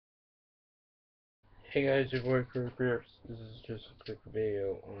Hey guys, your boy Chris. This is just a quick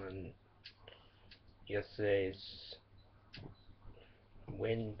video on yesterday's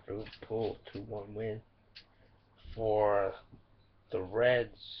win for Liverpool, 2-1 win for the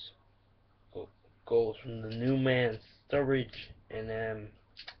Reds. Goals from the new man Sturridge and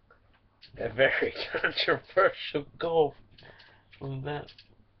a very controversial goal from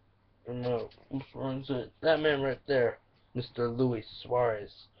who runs it? That man right there, Mr. Luis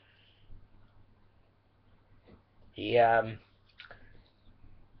Suarez.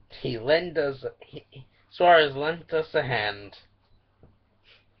 Suarez lent us a hand.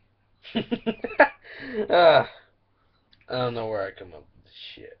 I don't know where I come up with this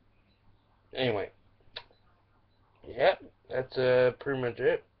shit. Anyway, yep, that's pretty much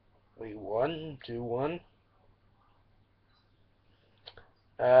it. We won 2-1.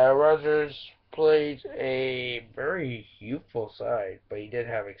 Rogers played a very youthful side, but he did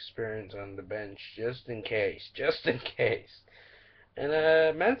have experience on the bench just in case.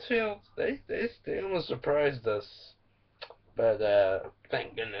 And Mansfield, they almost surprised us, but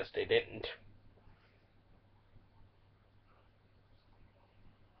thank goodness they didn't.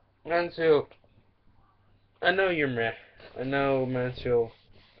 Mansfield, I know you're meh. I know Mansfield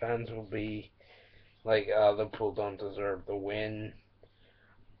fans will be like, Liverpool don't deserve the win.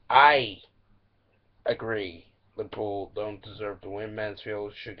 I agree. Liverpool don't deserve to win.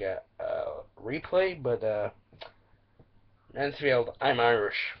 Mansfield should get a replay, but Mansfield, I'm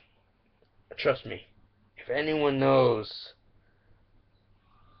Irish. Trust me. If anyone knows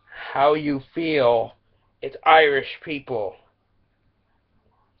how you feel, it's Irish people.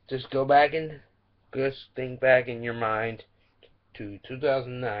 Just think back in your mind to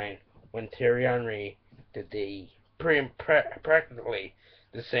 2009 when Thierry Henry did practically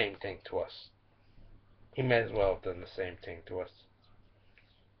the same thing to us. He may as well have done the same thing to us.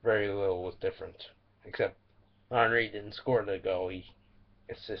 Very little was different, except Henry didn't score the goal. He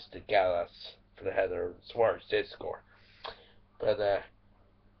assisted Gallas for the header. Suarez did score, but there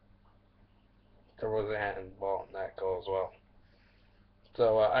was a handball in that goal as well.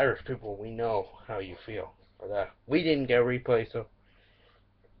 So Irish people, we know how you feel, but we didn't get a replay. So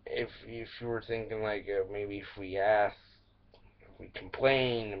if you were thinking like maybe if we asked, if we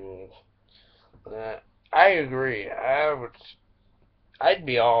complain, I agree. I'd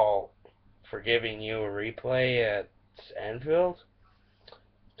be all for giving you a replay at Anfield,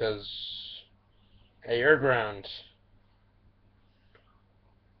 because at your ground,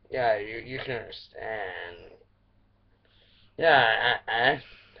 yeah, you can understand. Yeah, at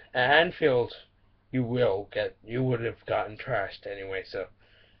Anfield, you would have gotten trashed anyway, so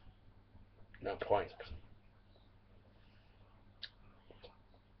no point.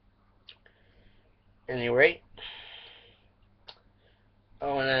 Anyway,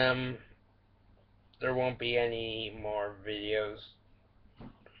 there won't be any more videos.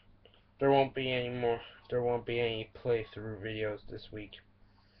 There won't be any playthrough videos this week.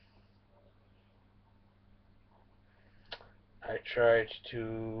 I tried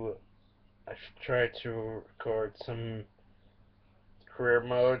to record some career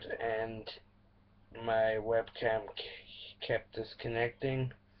mode, and my webcam kept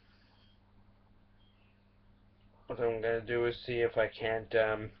disconnecting. What I'm gonna do is see if I can't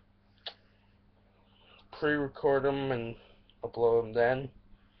pre-record them and upload them then.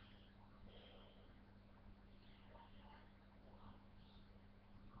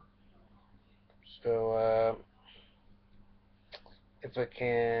 So if I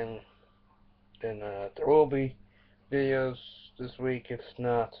can, then there will be videos this week. If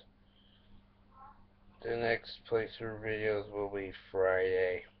not, the next playthrough videos will be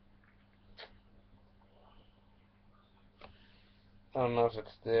Friday. I don't know if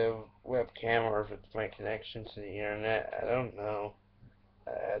it's the webcam or if it's my connection to the internet. I don't know.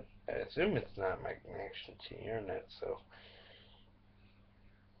 I assume it's not my connection to the internet, so.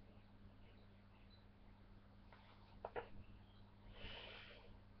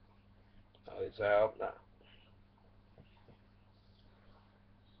 At least I hope not.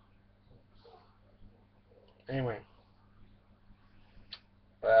 Anyway,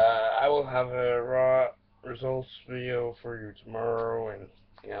 I will have a raw results video for you tomorrow, and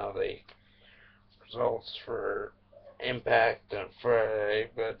the results for Impact on Friday.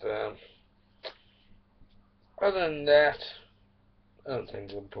 But other than that, I don't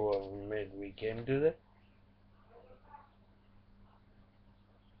think Liverpool have a midweek game, do they?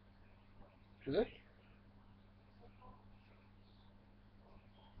 Do they?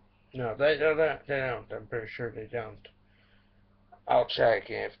 No, they don't. I'm pretty sure they don't. I'll check,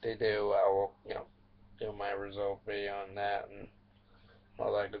 and if they do, I will, do my result video on that and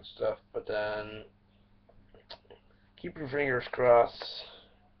all that good stuff. But then keep your fingers crossed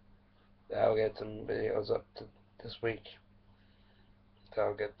that I'll get some videos up this week. So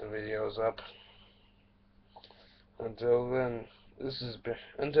I'll get the videos up. Until then, this has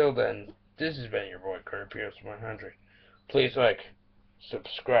been your boy Kurt Pierce 100. Please like,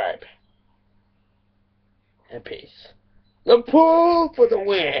 subscribe, and peace. Liverpool for the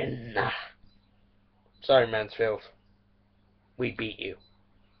win! Sorry, Mansfield. We beat you.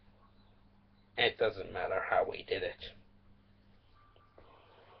 It doesn't matter how we did it.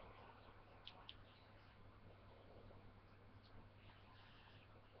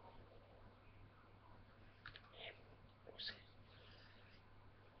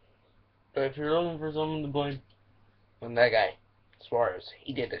 But if you're looking for someone to blame, then that guy, Suarez,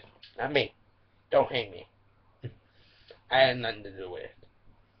 he did it. Not me. Don't hate me. I had nothing to do with it.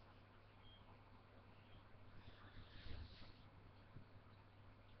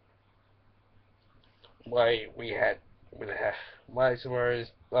 Why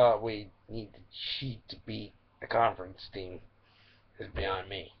Suarez thought we need to cheat to beat a conference team is beyond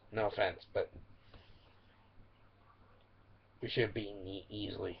me. No offense, but we should have beaten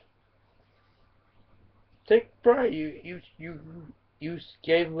easily. Take pride. You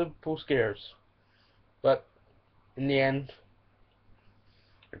gave Liverpool scares, but in the end,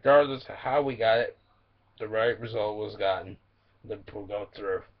 regardless of how we got it, the right result was gotten. Liverpool go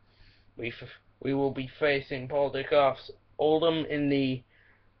through. We will be facing Paul Dickoff's Oldham in the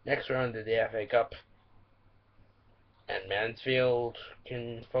next round of the FA Cup, and Mansfield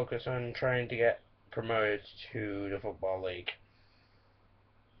can focus on trying to get promoted to the Football League.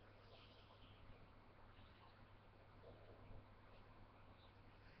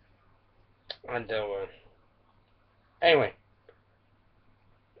 Until anyway,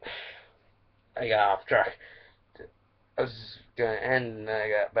 I got off track. I was gonna end and then I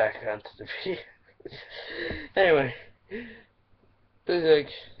got back onto the video. Anyway, please like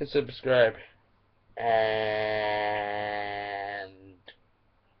and subscribe, and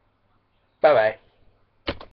bye bye.